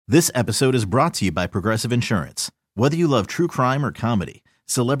This episode is brought to you by Progressive Insurance. Whether you love true crime or comedy,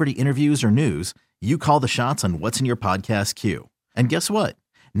 celebrity interviews or news, you call the shots on what's in your podcast queue. And guess what?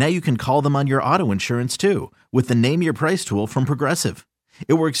 Now you can call them on your auto insurance too with the Name Your Price tool from Progressive.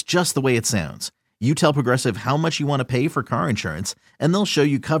 It works just the way it sounds. You tell Progressive how much you want to pay for car insurance, and they'll show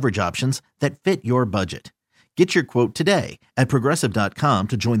you coverage options that fit your budget. Get your quote today at Progressive.com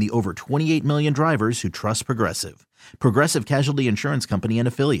to join the over 28 million drivers who trust Progressive. Progressive Casualty Insurance Company and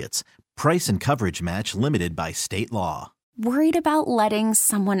Affiliates. Price and coverage match limited by state law. Worried about letting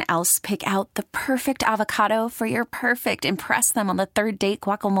someone else pick out the perfect avocado for your perfect impress them on the third date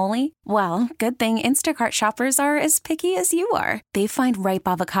guacamole? Well, good thing Instacart shoppers are as picky as you are. They find ripe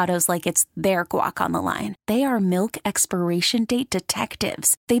avocados like it's their guac on the line. They are milk expiration date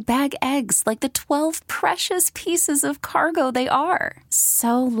detectives. They bag eggs like the 12 precious pieces of cargo they are.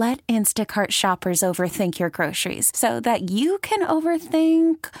 So let Instacart shoppers overthink your groceries so that you can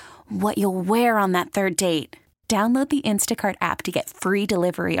overthink what you'll wear on that third date. Download the Instacart app to get free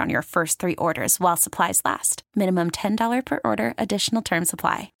delivery on your first 3 orders while supplies last. Minimum $10 per order. Additional terms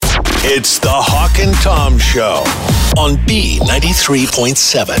apply. It's the Hawk and Tom Show on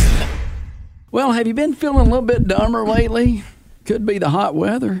B93.7. Well, have you been feeling a little bit dumber lately? Could be the hot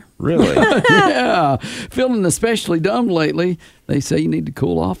weather. Really? Yeah. Feeling especially dumb lately. They say you need to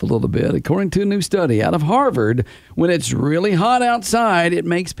cool off a little bit. According to a new study out of Harvard, when it's really hot outside, it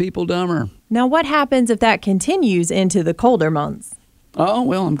makes people dumber. Now, what happens if that continues into the colder months? Oh,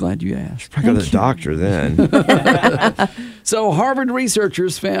 well, I'm glad you asked. I go to the doctor then. So Harvard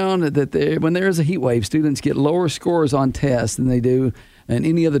researchers found that when there is a heat wave, students get lower scores on tests than they do at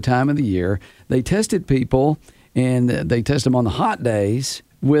any other time of the year. They tested people, and they test them on the hot days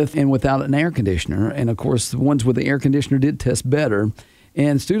with and without an air conditioner. And, of course, the ones with the air conditioner did test better.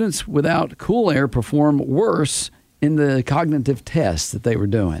 And students without cool air perform worse in the cognitive tests that they were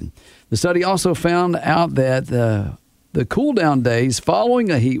doing. The study also found out that the cool down days following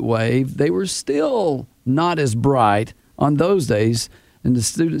a heat wave, they were still not as bright on those days. And the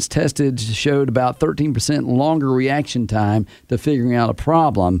students tested showed about 13% longer reaction time to figuring out a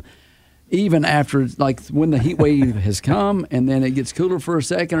problem, even after, like, when the heat wave has come and then it gets cooler for a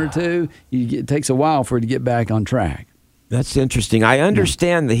second or two, it takes a while for it to get back on track. That's interesting. I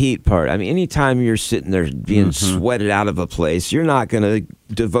understand the heat part. I mean, anytime you're sitting there being sweated out of a place, you're not going to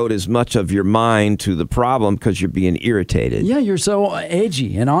devote as much of your mind to the problem because you're being irritated. Yeah, you're so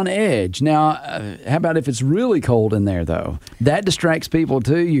edgy and on edge. Now, how about if it's really cold in there, though? That distracts people,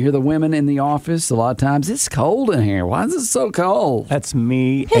 too. You hear the women in the office a lot of times, it's cold in here. Why is it so cold? That's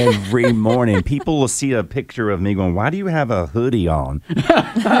me every morning. People will see a picture of me going, why do you have a hoodie on?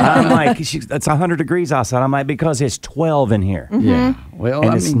 I'm like, it's 100 degrees outside. I'm like, because it's 12 in here. Yeah. Well,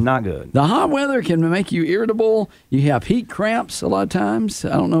 and it's not good. The hot weather can make you irritable. You have heat cramps a lot of times.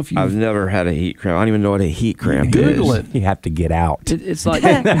 I don't know if I've never had a heat cramp. I don't even know what a heat cramp is. Google it. You have to get out. It's like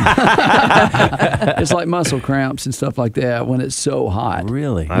it's like muscle cramps and stuff like that when it's so hot.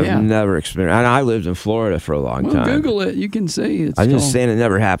 Really? I've never experienced. I lived in Florida for a long time. Google it. You can see. I'm just saying it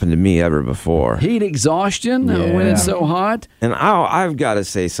never happened to me ever before. Heat exhaustion when it's so hot. And I've got to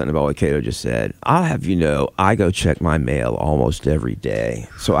say something about what Cato just said. I'll have you know, I go check my mail almost every day,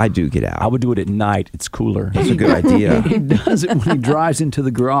 so I do get out. I would do it at night. It's cooler. That's a good idea. He does it when he drives into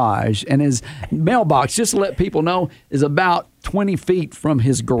the garage, and his mailbox, just to let people know, is about 20 feet from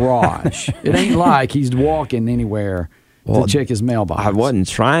his garage. It ain't like he's walking anywhere to check his mailbox. I wasn't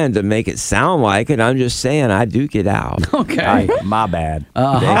trying to make it sound like it. I'm just saying I do get out. Okay. My bad.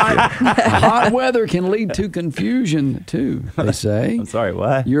 Hot weather can lead to confusion, too, they say. I'm sorry,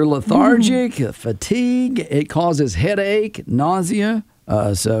 what? You're lethargic, fatigue. It causes headache, nausea.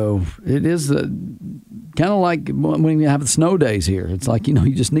 So it is kind of like when you have the snow days here. It's like, you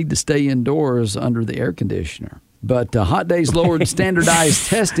just need to stay indoors under the air conditioner. But hot days lowered standardized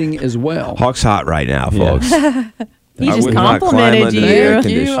testing as well. Hawk's hot right now, folks. He just complimented you. Thank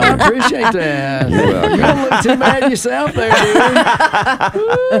you. I appreciate that. You don't look too bad yourself there, dude.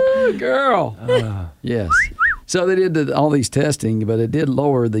 Woo, girl. Yes. So they did all these testing, but it did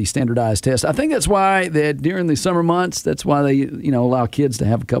lower the standardized test. I think that's why that during the summer months, that's why they allow kids to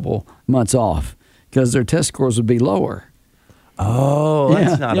have a couple months off, because their test scores would be lower. Oh,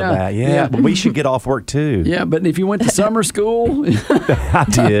 that's not a bad. Yeah, but we should get off work too. Yeah, but if you went to summer school, I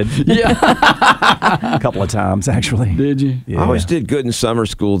did. Yeah, a couple of times actually. Did you? Yeah. I always did good in summer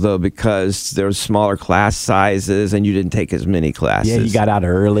school though, because there was smaller class sizes and you didn't take as many classes. Yeah, you got out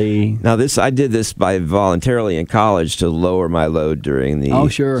early. Now I did this by voluntarily in college to lower my load during the year.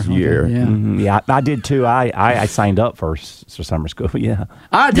 Okay, yeah. Mm-hmm. Yeah, I did too. I signed up for summer school. Yeah,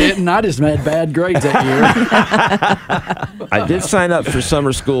 I didn't. I just had bad grades that year. I did sign up for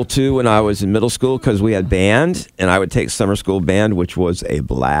summer school, too, when I was in middle school because we had band, and I would take summer school band, which was a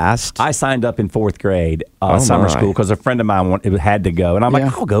blast. I signed up in 4th grade summer school because a friend of mine had to go. And I'm like,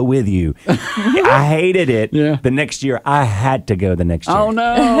 I'll go with you. I hated it. Yeah. The next year, I had to go the next year. Oh,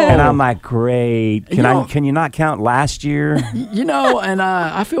 no. And I'm like, great. Can you not count last year? And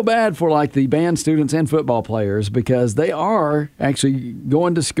I feel bad for like the band students and football players because they are actually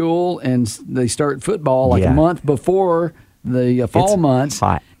going to school and they start football like a month before the fall months.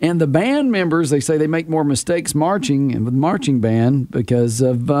 Hot. And the band members, they say they make more mistakes marching and with marching band because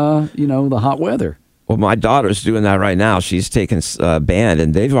of, the hot weather. Well, my daughter's doing that right now. She's taking band,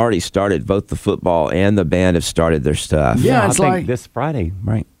 and they've already started. Both the football and the band have started their stuff. Yeah, I it's think like this Friday,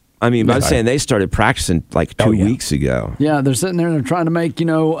 right? I mean, but I'm saying they started practicing like 2 weeks ago. Yeah, they're sitting there and they're trying to make,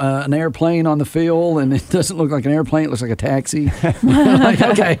 an airplane on the field, and it doesn't look like an airplane. It looks like a taxi. Like,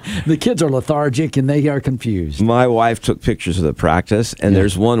 okay, the kids are lethargic and they are confused. My wife took pictures of the practice, and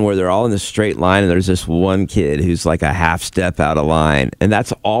there's one where they're all in a straight line, and there's this one kid who's like a half step out of line, and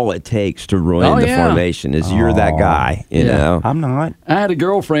that's all it takes to ruin the formation is you're that guy, you know? I'm not. I had a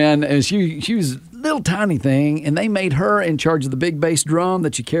girlfriend, and she was little tiny thing, and they made her in charge of the big bass drum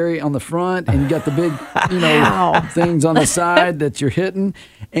that you carry on the front, and you got the big, things on the side that you're hitting.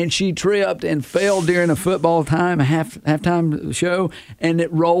 And she tripped and fell during a football halftime show, and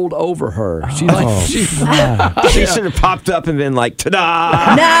it rolled over her. She should have popped up and been like,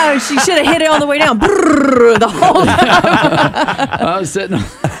 ta-da! No, she should have hit it on the way down. Brrr, the whole time. I was sitting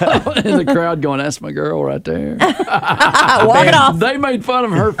in the crowd going, "That's my girl right there." Walk it off. They made fun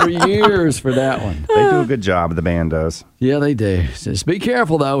of her for years for that one. They do a good job, the band does. Yeah, they do. Just be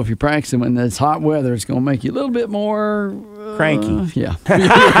careful, though, if you're practicing when it's hot weather. It's going to make you a little bit more... cranky. Yeah.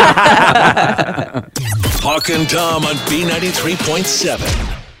 Hawk and Tom on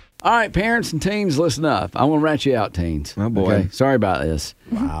B93.7. All right, parents and teens, listen up. I want to rat you out, teens. Oh, boy. Okay? Sorry about this.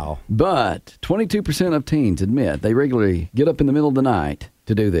 Wow. But 22% of teens admit they regularly get up in the middle of the night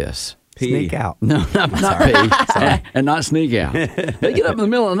to do this. Sneak out. No, not pee. And not sneak out. They get up in the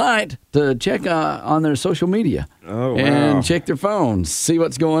middle of the night to check on their social media. Oh, wow. And check their phones, see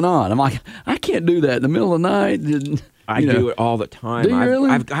what's going on. I'm like, I can't do that in the middle of the night. I do it all the time. Do you really?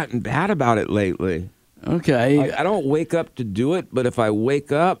 I've gotten bad about it lately. Okay. I don't wake up to do it, but if I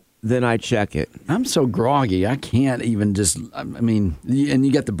wake up, then I check it. I'm so groggy. I can't even and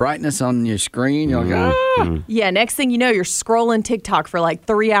you got the brightness on your screen. You're like, ah. Yeah, next thing you know, you're scrolling TikTok for like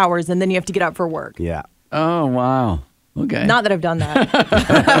 3 hours, and then you have to get up for work. Yeah. Oh, wow. Okay. Not that I've done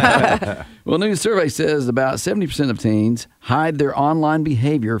that. Well, a new survey says about 70% of teens hide their online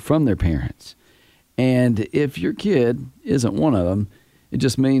behavior from their parents. And if your kid isn't one of them, it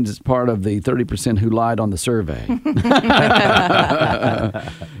just means it's part of the 30% who lied on the survey.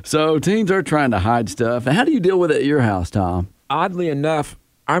 So teens are trying to hide stuff. How do you deal with it at your house, Tom? Oddly enough,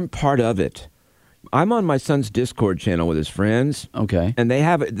 I'm part of it. I'm on my son's Discord channel with his friends. Okay. And they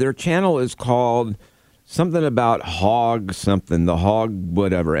have their channel is called something about hog something, the hog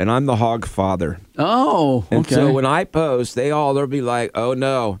whatever. And I'm the hog father. Oh, okay. And so when I post, they'll be like, "Oh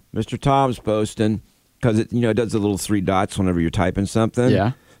no, Mr. Tom's posting." Because it does the little 3 dots whenever you're typing something.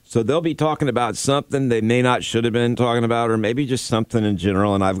 Yeah. So they'll be talking about something they may not should have been talking about, or maybe just something in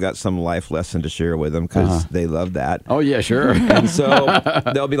general. And I've got some life lesson to share with them because they love that. Oh, yeah, sure. And so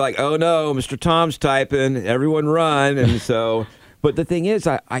they'll be like, "Oh no, Mr. Tom's typing. Everyone run!" And so, but the thing is,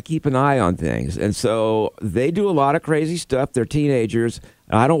 I keep an eye on things, and so they do a lot of crazy stuff. They're teenagers.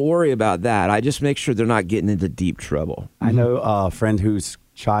 I don't worry about that. I just make sure they're not getting into deep trouble. I know a friend whose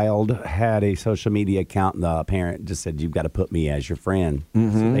child had a social media account, and the parent just said, "You've got to put me as your friend."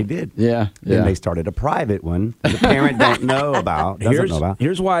 So they did. Yeah. Then they started a private one that the parent doesn't know about.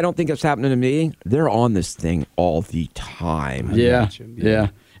 Here's why I don't think it's happening to me. They're on this thing all the time. Yeah.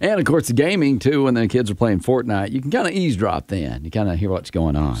 And, of course, the gaming, too, when the kids are playing Fortnite, you can kind of eavesdrop then. You kind of hear what's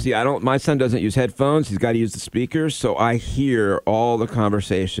going on. See, my son doesn't use headphones. He's got to use the speakers, so I hear all the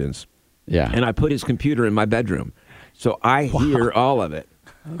conversations. Yeah. And I put his computer in my bedroom, so I hear all of it.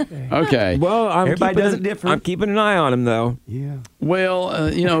 Okay. Well, Everybody does it different. I'm keeping an eye on him, though. Yeah. Well,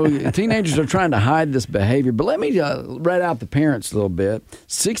 teenagers are trying to hide this behavior, but let me rat out the parents a little bit.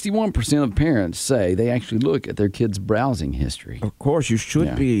 61% of parents say they actually look at their kids' browsing history. Of course, you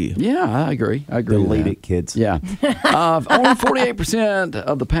should be. Yeah, I agree. Delete with that. it, kids. Yeah. Only 48%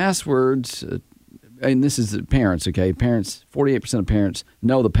 of the passwords, and this is parents, okay? 48% of parents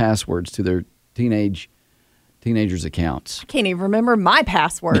know the passwords to their teenagers' accounts. I can't even remember my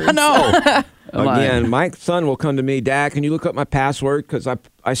passwords. No. Again, my son will come to me, Dad, can you look up my password? Because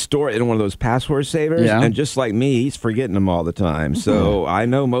I store it in one of those password savers. Yeah. And just like me, he's forgetting them all the time. So I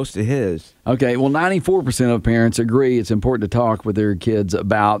know most of his. Okay, well, 94% of parents agree it's important to talk with their kids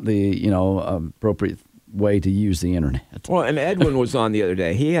about the, appropriate way to use the internet. Well, and Edwin was on the other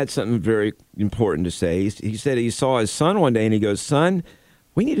day. He had something very important to say. He said he saw his son one day, and he goes, son,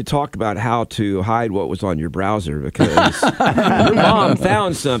 we need to talk about how to hide what was on your browser because your mom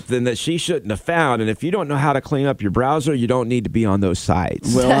found something that she shouldn't have found. And if you don't know how to clean up your browser, you don't need to be on those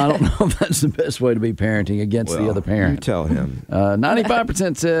sites. Well, I don't know if that's the best way to be parenting against the other parent. You tell him.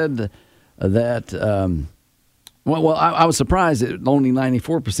 95% said that, I was surprised that only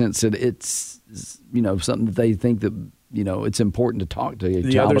 94% said it's, something that they think that, it's important to talk to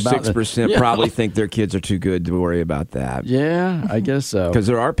your child about. The other 6% probably think their kids are too good to worry about that. Yeah, I guess so. Because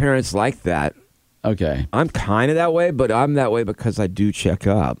there are parents like that. Okay. I'm kind of that way, but I'm that way because I do check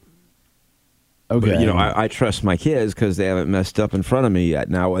up. Okay. But, I trust my kids because they haven't messed up in front of me yet.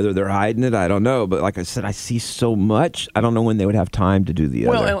 Now, whether they're hiding it, I don't know. But like I said, I see so much. I don't know when they would have time to do the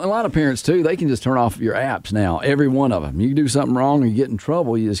other. Well, and a lot of parents, too, they can just turn off your apps now, every one of them. You do something wrong or you get in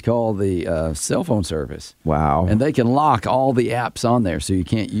trouble, you just call the cell phone service. Wow. And they can lock all the apps on there so you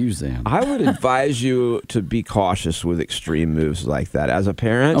can't use them. I would advise you to be cautious with extreme moves like that. As a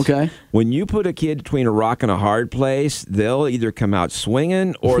parent, okay, when you put a kid between a rock and a hard place, they'll either come out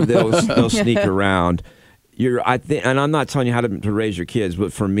swinging or they'll sneak around. And I'm not telling you how to raise your kids,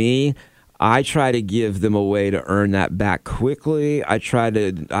 but for me, I try to give them a way to earn that back quickly. I try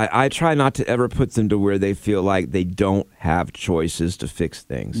not to ever put them to where they feel like they don't have choices to fix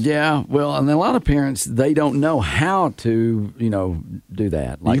things. Yeah, well, and a lot of parents, they don't know how to, do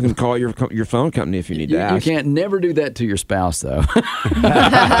that. Like, you can call your phone company if you need to ask. You can't never do that to your spouse, though.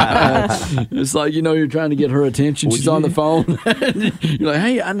 It's like, you're trying to get her attention. She's on the phone. You're like,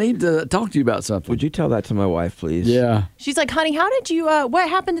 hey, I need to talk to you about something. Would you tell that to my wife, please? Yeah. She's like, honey, how did you, what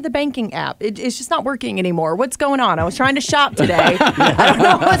happened to the banking app? It's just not working anymore. What's going on? I was trying to shop today. I don't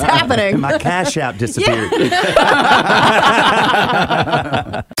know what's happening. My Cash App disappeared.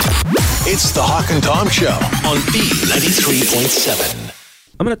 It's the Hawk and Tom Show on B93.7.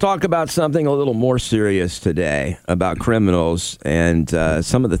 I'm going to talk about something a little more serious today about criminals and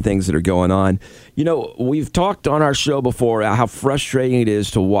some of the things that are going on. We've talked on our show before how frustrating it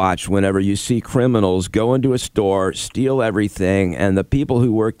is to watch whenever you see criminals go into a store, steal everything, and the people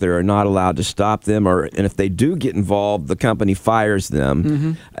who work there are not allowed to stop them, and if they do get involved, the company fires them.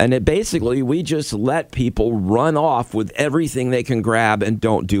 Mm-hmm. And we just let people run off with everything they can grab and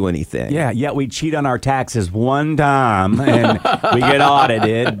don't do anything. Yeah, yet we cheat on our taxes one time and we get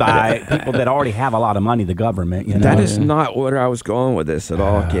audited by people that already have a lot of money, the government. That is not where I was going with this at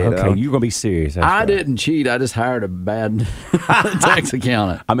all, Kato. Okay, you're going to be serious. I didn't cheat. I just hired a bad tax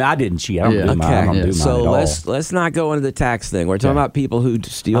accountant. I mean, I didn't cheat. I don't do mine. I don't do mine so at all. let's not go into the tax thing. We're talking about people who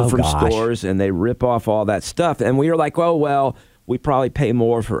steal from stores and they rip off all that stuff. And we are like, well, we probably pay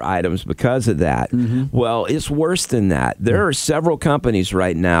more for items because of that. Mm-hmm. Well, it's worse than that. There are several companies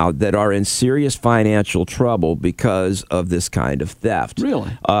right now that are in serious financial trouble because of this kind of theft.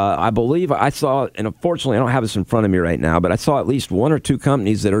 Really? I believe I saw, and unfortunately I don't have this in front of me right now, but I saw at least one or two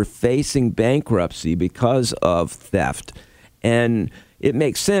companies that are facing bankruptcy because of theft. And it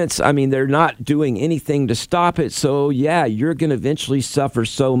makes sense. I mean, they're not doing anything to stop it. So, yeah, you're going to eventually suffer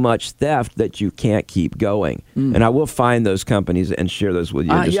so much theft that you can't keep going. Mm. And I will find those companies and share those with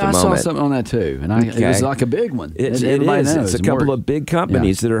you in just a moment. I saw something on that, too. And it was like a big one. It is. It's a couple of big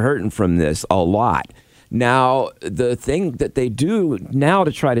companies that are hurting from this a lot. Now, the thing that they do now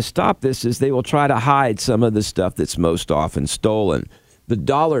to try to stop this is they will try to hide some of the stuff that's most often stolen. The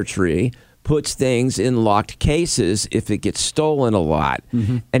Dollar Tree puts things in locked cases if it gets stolen a lot.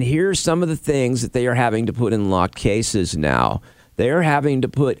 Mm-hmm. And here's some of the things that they are having to put in locked cases now. They are having to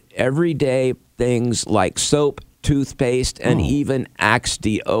put everyday things like soap, toothpaste, and even Axe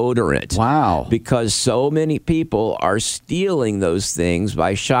deodorant. Wow. Because so many people are stealing those things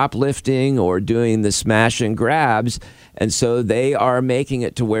by shoplifting or doing the smash and grabs. And so they are making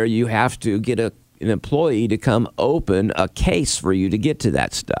it to where you have to get an employee to come open a case for you to get to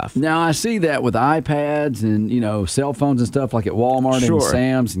that stuff. Now, I see that with iPads and, cell phones and stuff like at Walmart and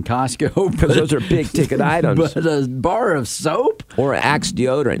Sam's and Costco. Because those are big-ticket items. But a bar of soap? Or Axe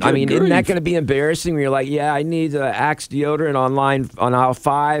deodorant. Good grief. Isn't that going to be embarrassing when you're like, yeah, I need Axe deodorant online on aisle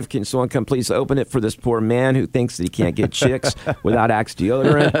 5. Can someone come please open it for this poor man who thinks that he can't get chicks without Axe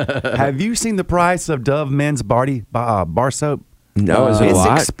deodorant? Have you seen the price of Dove men's bar soap? No,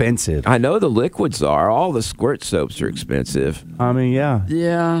 it's expensive. I know the liquids are. All the squirt soaps are expensive. I mean, yeah.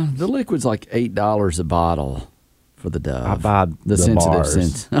 Yeah, the liquid's like $8 a bottle for the Dove. I buy the sensitive bars.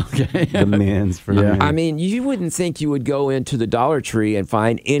 sense. Okay. The men's for the men. I mean, you wouldn't think you would go into the Dollar Tree and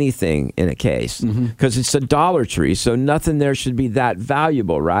find anything in a case because it's a Dollar Tree, so nothing there should be that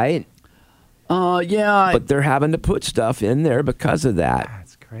valuable, right? Yeah. But they're having to put stuff in there because of that.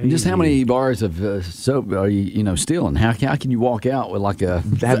 That's crazy. Just how many bars of soap are you stealing? How can you walk out with like a?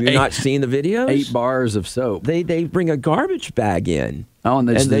 Have you not seen the videos? 8 bars of soap. They bring a garbage bag in. Oh, and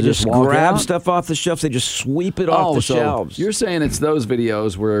they just walk grab out? stuff off the shelves. They just sweep it off the so shelves. You're saying it's those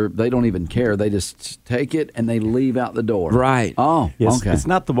videos where they don't even care. They just take it and they leave out the door. Right. Oh, Yes, okay. It's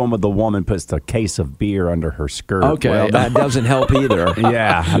not the one where the woman puts the case of beer under her skirt. Okay. Well, that doesn't help either.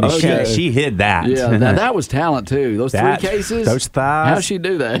 Yeah. I mean, Okay. she hid that. Yeah, now that was talent too. Those That- 3 cases. those thighs. How'd she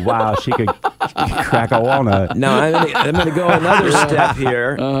do that? Wow, she could crack a walnut. Now, I'm going to go another step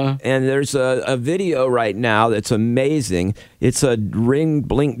here. And there's a video right now that's amazing. It's a Ring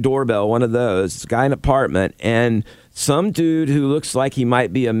Blink doorbell, one of those. It's a guy in an apartment. And some dude who looks like he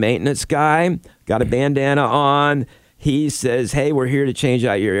might be a maintenance guy, got a bandana on. He says, hey, we're here to change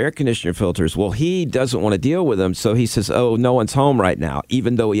out your air conditioner filters. Well, he doesn't want to deal with them. So he says, oh, no one's home right now,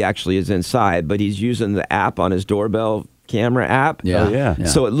 even though he actually is inside. But he's using the app on his doorbell camera app. Yeah. Oh, yeah.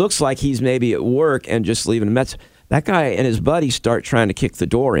 So it looks like he's maybe at work and just leaving a message. That guy and his buddy start trying to kick the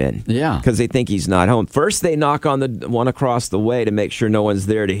door in. Yeah. Because they think he's not home. First, they knock on the one across the way to make sure no one's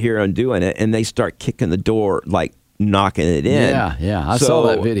there to hear him doing it. And they start kicking the door, like knocking it in. Yeah. I saw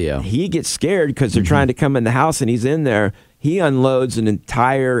that video. He gets scared because they're trying to come in the house and he's in there. He unloads an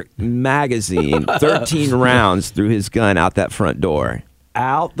entire magazine, 13 rounds through his gun out that front door.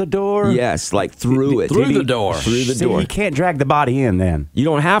 Out the door? Yes, like through it. Through the door. Through the See, door. you can't drag the body in then. You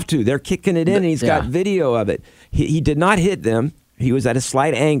don't have to. They're kicking it in, and he's got Yeah. video of it. He did not hit them. He was at a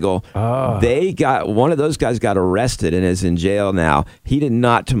slight angle. One of those guys got arrested and is in jail now. He did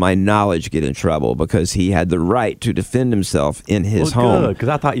not, to my knowledge, get in trouble because he had the right to defend himself in his home. Because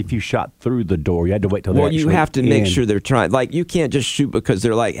I thought if you shot through the door, you had to wait till they Well, you actually have to make in. sure they're trying. Like, you can't just shoot because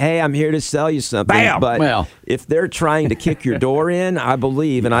they're like, hey, I'm here to sell you something. Bam! But Well. if they're trying to kick your door in, I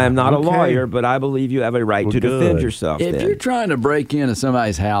believe, and I am not a Okay. lawyer, but I believe you have a right Well, to defend good. yourself. If then. you're trying to break into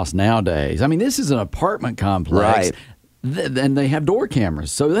somebody's house nowadays, I mean, this is an apartment complex. Right. And they have door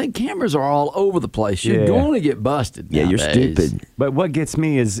cameras. So cameras are all over the place. You're Yeah. going to get busted. Yeah, you're nowadays. stupid. But what gets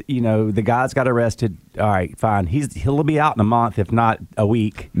me is, the guy's got arrested. All right, fine. He'll be out in a month, if not a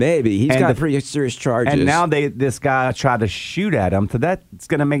week. Maybe. He's And got the- pretty serious charges. And now this guy tried to shoot at him. So that's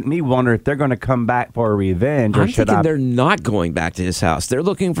going to make me wonder if they're going to come back for a revenge, or I'm should thinking I? they're not going back to his house. They're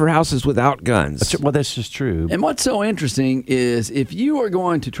looking for houses without guns. Well, that's just true. And what's so interesting is if you are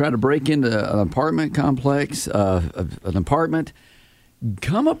going to try to break into an apartment complex, an apartment,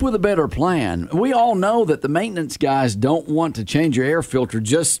 come up with a better plan. We all know that the maintenance guys don't want to change your air filter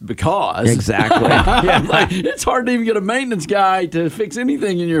just because. Exactly. Like, it's hard to even get a maintenance guy to fix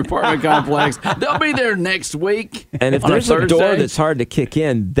anything in your apartment complex. They'll be there next week. And if on there's a door Thursday. that's hard to kick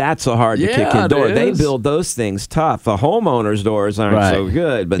in, that's a hard to Yeah, kick in door. it They is. build those things tough. A homeowner's doors aren't Right. so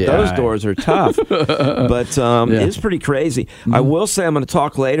good, but Yeah. those doors are tough. But it's pretty crazy. I will say I'm going to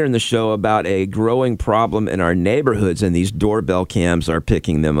talk later in the show about a growing problem in our neighborhoods, and these doorbell cams are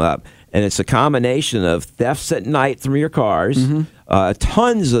picking them up. And it's a combination of thefts at night through your cars,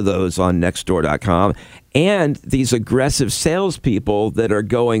 tons of those on nextdoor.com, and these aggressive salespeople that are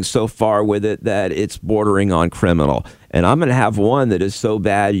going so far with it that it's bordering on criminal. And I'm going to have one that is so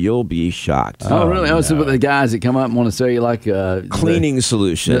bad you'll be shocked. Oh, really? Oh, so the guys that come up and want to sell you like a Cleaning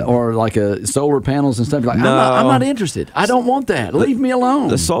solution. or like a solar panels and stuff. Like, No. I'm not interested. I don't want that. Leave me alone.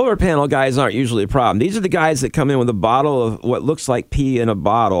 The solar panel guys aren't usually a problem. These are the guys that come in with a bottle of what looks like pee in a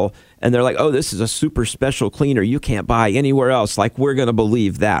bottle, and they're like, oh, this is a super special cleaner you can't buy anywhere else. Like, we're going to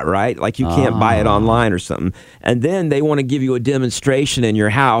believe that, right? Like, you can't buy it online or something. And then they want to give you a demonstration in your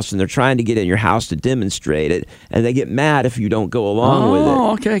house, and they're trying to get in your house to demonstrate it, and they get mad if you don't go along with it.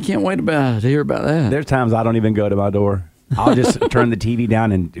 Oh, okay. I can't wait to hear about that. There's times I don't even go to my door. I'll just turn the TV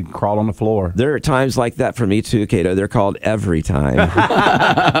down and crawl on the floor. There are times like that for me too, Cato. They're called every time.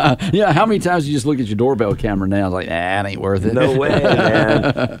 Yeah, how many times you just look at your doorbell camera now? It's like, it ain't worth it. No way,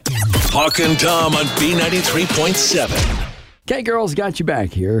 man. Hawk and Tom on B93.7. Okay, girls, got you back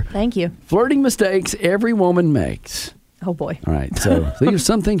here. Thank you. Flirting mistakes every woman makes. Oh, boy. All right, so these are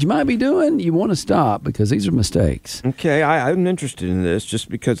some things you might be doing. You want to stop because these are mistakes. Okay, I'm interested in this just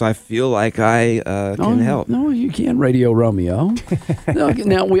because I feel like I can help. No, you can, Radio Romeo.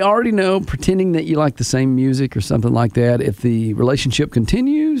 Now, we already know pretending that you like the same music or something like that. If the relationship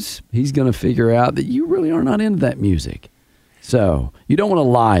continues, he's going to figure out that you really are not into that music. So you don't want to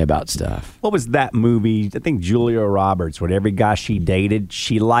lie about stuff. What was that movie? I think Julia Roberts, where every guy she dated,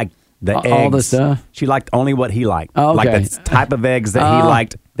 she liked The eggs. All the stuff? She liked only what he liked. Oh, okay. Like the type of eggs that he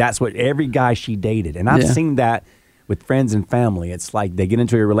liked. That's what every guy she dated. And I've seen that with friends and family. It's like they get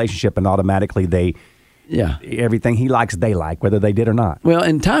into a relationship and automatically everything he likes, they like, whether they did or not. Well,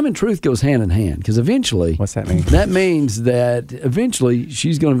 and time and truth goes hand in hand because eventually, what's that mean? That means that eventually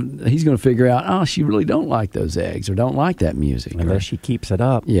he's going to figure out, oh, she really don't like those eggs or don't like that music, unless she keeps it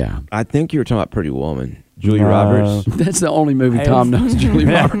up. Yeah, I think you were talking about Pretty Woman, Julia Roberts. That's the only movie Tom knows Julia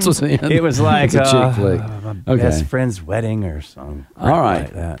Roberts was in. It was like a chick flick. Best friend's wedding or something. All right,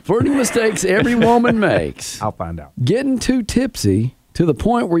 like that. Flirting mistakes every woman makes. I'll find out. Getting too tipsy to the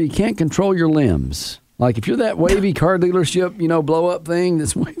point where you can't control your limbs. Like if you're that wavy car dealership, blow up thing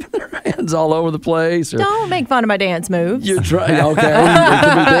that's waving their hands all over the place. Or don't make fun of my dance moves. You're trying, okay. It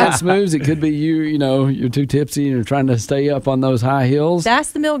could be dance moves. It could be you're too tipsy and you're trying to stay up on those high heels.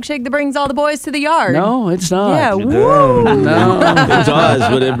 That's the milkshake that brings all the boys to the yard. No, it's not. Yeah, woo. No. It does,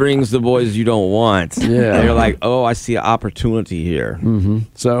 but it brings the boys you don't want. Yeah. And you're like, oh, I see an opportunity here. Mm-hmm.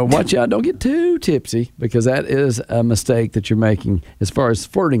 So watch out. Don't get too tipsy because that is a mistake that you're making as far as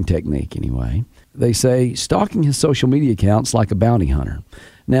flirting technique anyway. They say stalking his social media accounts like a bounty hunter.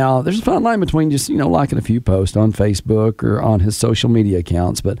 Now, there's a fine line between just, liking a few posts on Facebook or on his social media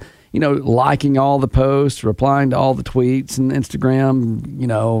accounts, but, liking all the posts, replying to all the tweets and Instagram,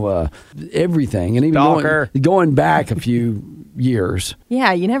 everything. And even going back a few years.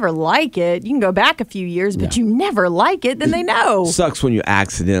 Yeah, you never like it. You can go back a few years, but you never like it, then they know. Sucks when you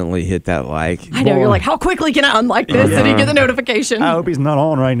accidentally hit that like. I know. You're like, how quickly can I unlike this? And you get the notification. I hope he's not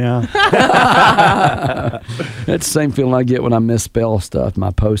on right now. That's the same feeling I get when I misspell stuff,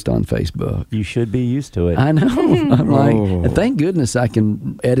 my post on Facebook. You should be used to it. I know. I'm like, thank goodness I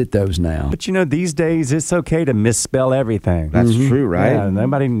can edit those now. But these days it's okay to misspell everything. That's true, right? Yeah,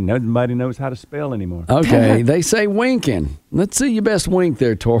 nobody knows how to spell anymore. Okay, they say winking. Let's see your best wink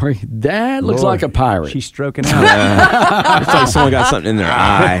there, Tori. That looks like a pirate. She's stroking out. It's like someone got something in their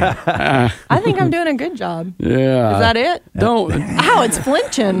eye. I think I'm doing a good job. Yeah. Is that it? Don't. Ow, it's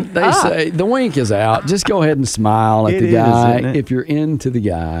flinching. They say the wink is out. Just go ahead and smile at the guy if you're into the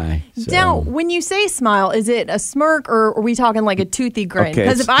guy. So. Now, when you say smile, is it a smirk or are we talking like a toothy grin? Okay,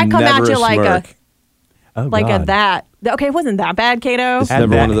 Because if I come at you like God. that. Okay, it wasn't that bad, Kato. It's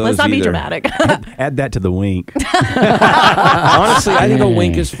never one of those Let's not be either. dramatic. Add that to the wink. Honestly, I think a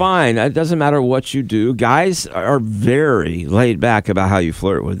wink is fine. It doesn't matter what you do. Guys are very laid back about how you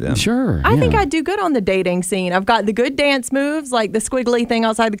flirt with them. Sure. I think I do good on the dating scene. I've got the good dance moves, like the squiggly thing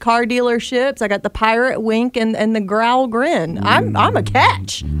outside the car dealerships. I got the pirate wink and the growl grin. I'm a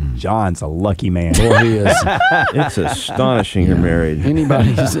catch. John's a lucky man. Boy, he is. It's astonishing you're married.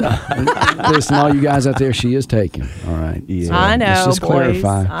 Anybody's listen, all you guys out there, she is taken. All right. Yeah. I know, Let's just boys.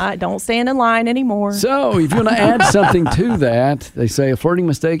 clarify. Don't stand in line anymore. So, if you want to add something to that, they say a flirting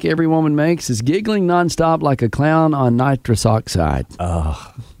mistake every woman makes is giggling nonstop like a clown on nitrous oxide.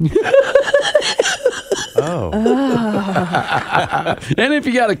 Oh. And if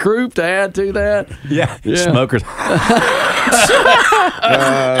you got a croup to add to that, Yeah. Smokers.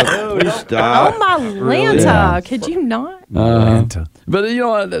 Stop. Oh, my Lanta. Could you not?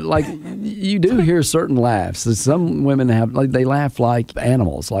 but like you do hear certain laughs. Some women have they laugh like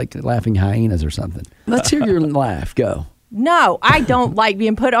animals, like laughing hyenas or something. Let's hear your laugh. Go. No, I don't like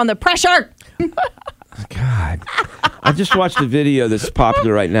being put on the pressure. God. I just watched a video that's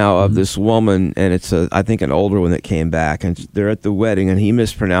popular right now of this woman, and it's I think an older one that came back, and they're at the wedding, and he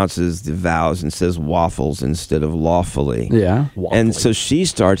mispronounces the vows and says waffles instead of lawfully. Yeah. And so she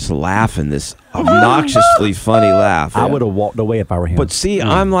starts laughing this obnoxiously funny laugh. I would have walked away if I were him. But see,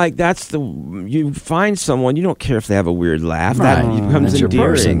 I'm like, you find someone, you don't care if they have a weird laugh. Right. That becomes That's your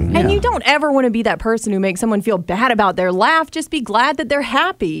endearing. person. And you don't ever want to be that person who makes someone feel bad about their laugh. Just be glad that they're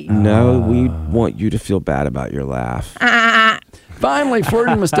happy. No, we want you to feel bad about your laugh. Finally,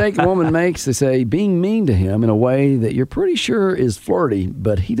 flirting mistake a woman makes, they say, being mean to him in a way that you're pretty sure is flirty,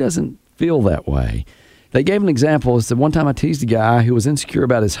 but he doesn't feel that way. They gave an example. It's that one time I teased a guy who was insecure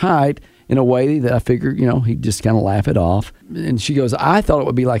about his height in a way that I figured, he'd just kind of laugh it off. And she goes, I thought it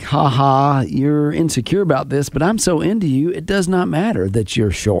would be like, ha ha, you're insecure about this, but I'm so into you, it does not matter that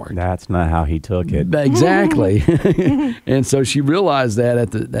you're short. That's not how he took it. Exactly. And so she realized that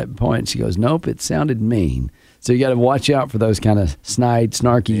at that point. She goes, nope, it sounded mean. So you got to watch out for those kind of snide,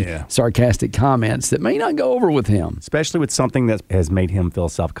 snarky, sarcastic comments that may not go over with him. Especially with something that has made him feel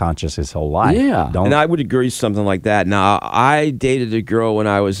self-conscious his whole life. Yeah. And I would agree with something like that. Now, I dated a girl when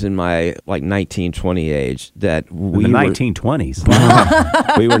I was in my 19, 20 age that we in the were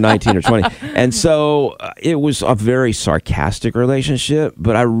 1920s. we were 19 or 20. And so it was a very sarcastic relationship,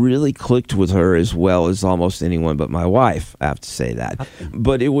 but I really clicked with her as well as almost anyone but my wife. I have to say that.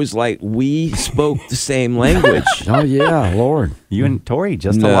 But it was like we spoke the same language. Oh, yeah, Lord. You and Tori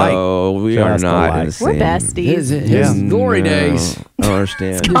just alike. No, we are not in the same. We're besties. His glory days. I don't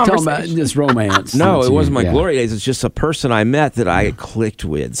understand. You're talking about just romance. No, it wasn't my glory days. It's just a person I met that I clicked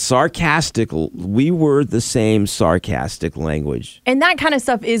with. Sarcastic. We were the same sarcastic language. And that kind of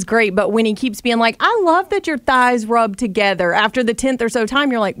stuff is great, but when he keeps being like, I love that your thighs rub together, after the 10th or so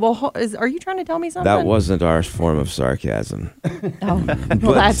time, you're like, well, are you trying to tell me something? That wasn't our form of sarcasm. Oh,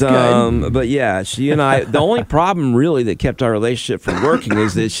 well, that's good. But yeah, she and I, the only problem really that kept our relationship from working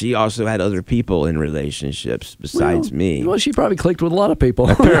is that she also had other people in relationships besides me. Well, she probably clicked with a lot of people.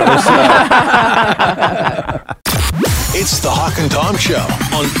 Apparently so. It's the Hawk and Tom Show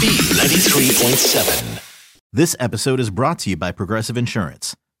on B93.7. This episode is brought to you by Progressive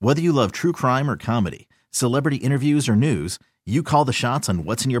Insurance. Whether you love true crime or comedy, celebrity interviews or news, you call the shots on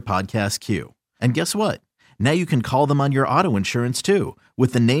what's in your podcast queue. And guess what? Now you can call them on your auto insurance too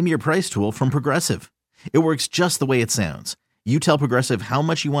with the Name Your Price tool from Progressive. It works just the way it sounds. You tell Progressive how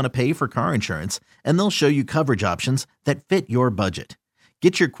much you want to pay for car insurance, and they'll show you coverage options that fit your budget.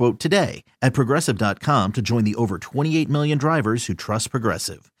 Get your quote today at Progressive.com to join the over 28 million drivers who trust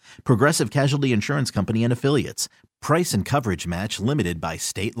Progressive. Progressive Casualty Insurance Company and Affiliates. Price and coverage match limited by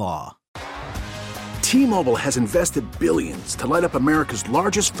state law. T-Mobile has invested billions to light up America's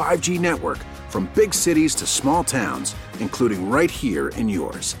largest 5G network, from big cities to small towns, including right here in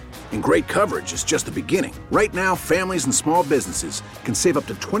yours. And great coverage is just the beginning. Right now, families and small businesses can save up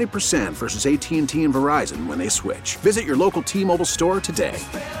to 20% versus AT&T and Verizon when they switch. Visit your local T-Mobile store today.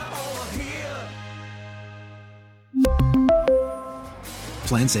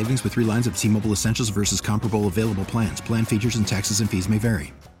 Plan savings with 3 lines of T-Mobile Essentials versus comparable available plans. Plan features and taxes and fees may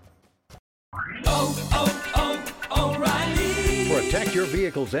vary. Protect your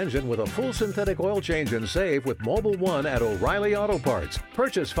vehicle's engine with a full synthetic oil change and save with Mobile One at O'Reilly Auto Parts.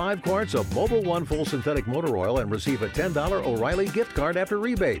 Purchase 5 quarts of Mobile One full synthetic motor oil and receive a $10 O'Reilly gift card after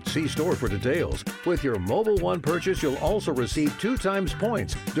rebate. See store for details. With your Mobile One purchase, you'll also receive 2 times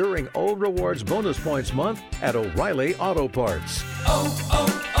points during O Rewards Bonus Points Month at O'Reilly Auto Parts.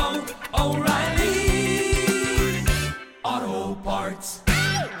 O'Reilly Auto Parts.